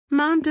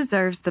Mom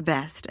deserves the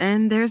best,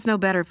 and there's no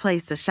better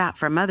place to shop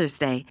for Mother's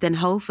Day than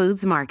Whole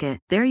Foods Market.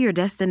 They're your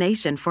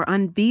destination for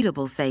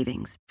unbeatable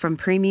savings, from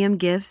premium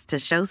gifts to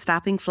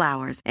show-stopping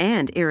flowers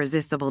and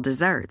irresistible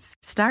desserts.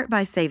 Start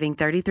by saving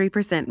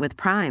 33% with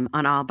Prime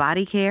on all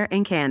body care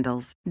and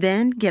candles.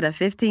 Then get a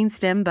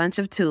 15-stem bunch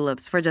of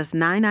tulips for just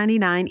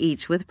 $9.99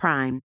 each with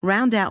Prime.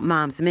 Round out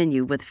Mom's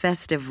menu with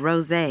festive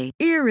rosé,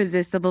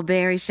 irresistible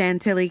berry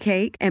chantilly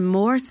cake, and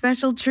more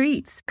special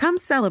treats. Come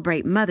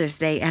celebrate Mother's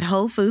Day at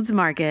Whole Foods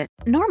Market.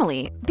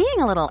 Normally, being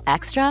a little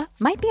extra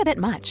might be a bit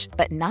much,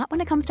 but not when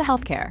it comes to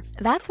healthcare.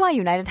 That's why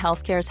United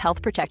Healthcare's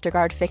Health Protector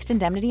Guard fixed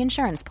indemnity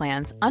insurance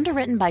plans,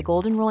 underwritten by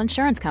Golden Rule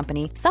Insurance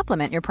Company,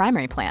 supplement your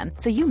primary plan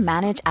so you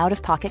manage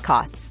out-of-pocket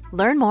costs.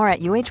 Learn more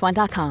at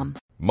uh1.com.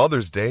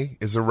 Mother's Day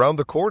is around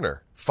the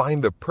corner.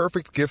 Find the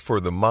perfect gift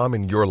for the mom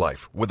in your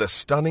life with a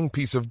stunning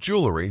piece of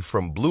jewelry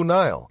from Blue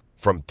Nile.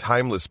 From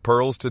timeless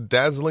pearls to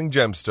dazzling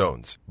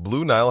gemstones,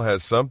 Blue Nile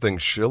has something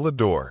she'll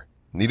adore.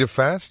 Need it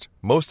fast?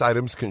 Most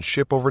items can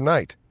ship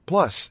overnight.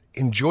 Plus,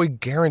 enjoy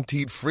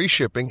guaranteed free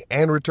shipping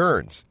and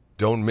returns.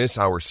 Don't miss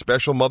our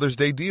special Mother's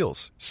Day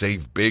deals.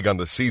 Save big on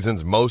the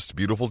season's most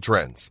beautiful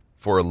trends.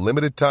 For a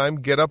limited time,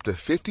 get up to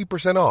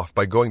 50% off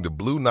by going to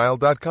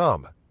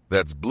BlueNile.com.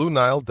 That's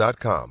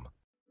BlueNile.com.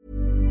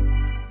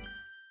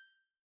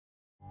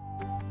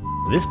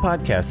 This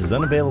podcast is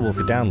unavailable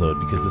for download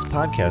because this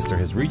podcaster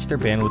has reached their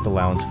bandwidth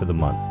allowance for the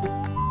month.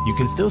 You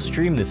can still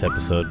stream this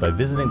episode by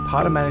visiting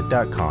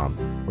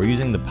Podomatic.com or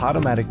using the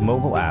Podomatic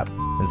mobile app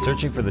and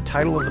searching for the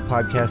title of the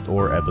podcast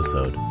or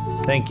episode.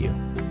 Thank you.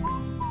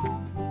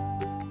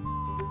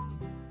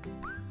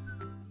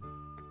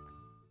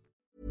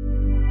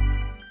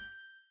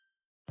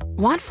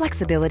 Want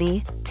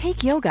flexibility?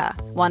 Take yoga.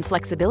 Want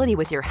flexibility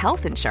with your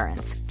health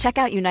insurance? Check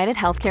out United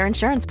Healthcare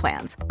Insurance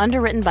Plans.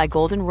 Underwritten by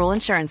Golden Rule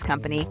Insurance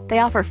Company, they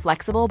offer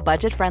flexible,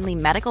 budget-friendly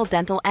medical,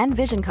 dental, and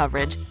vision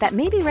coverage that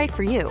may be right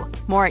for you.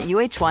 More at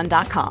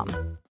uh1.com.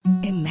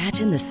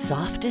 Imagine the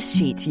softest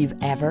sheets you've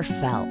ever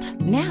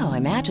felt. Now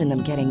imagine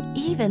them getting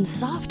even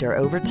softer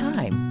over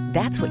time.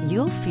 That's what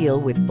you'll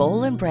feel with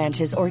Boll &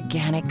 Branch's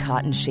organic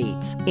cotton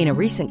sheets. In a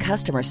recent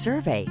customer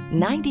survey,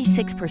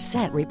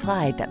 96%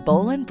 replied that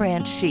Boll &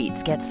 Branch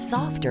sheets get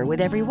softer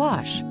with every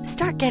wash.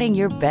 Start getting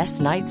your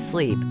best night's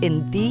sleep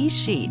in these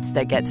sheets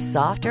that get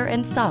softer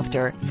and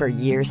softer for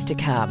years to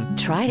come.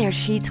 Try their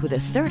sheets with a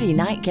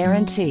 30-night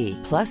guarantee.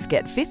 Plus,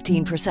 get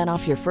 15%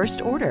 off your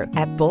first order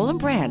at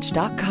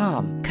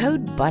bollandbranch.com.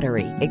 Code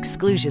BUTTERY.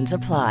 Exclusions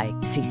apply.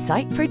 See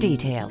site for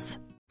details.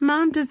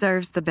 Mom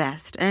deserves the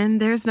best, and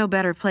there's no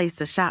better place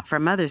to shop for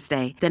Mother's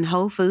Day than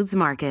Whole Foods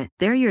Market.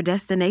 They're your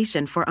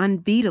destination for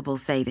unbeatable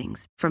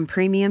savings, from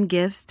premium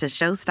gifts to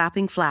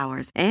show-stopping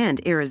flowers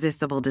and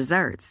irresistible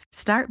desserts.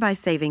 Start by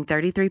saving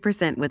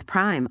 33% with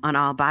Prime on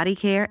all body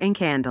care and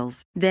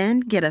candles.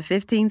 Then get a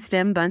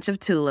 15-stem bunch of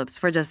tulips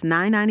for just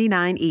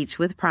 $9.99 each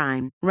with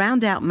Prime.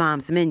 Round out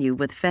Mom's menu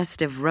with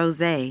festive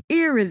rosé,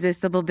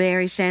 irresistible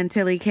berry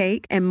chantilly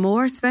cake, and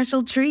more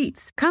special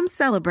treats. Come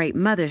celebrate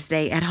Mother's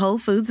Day at Whole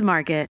Foods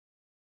Market.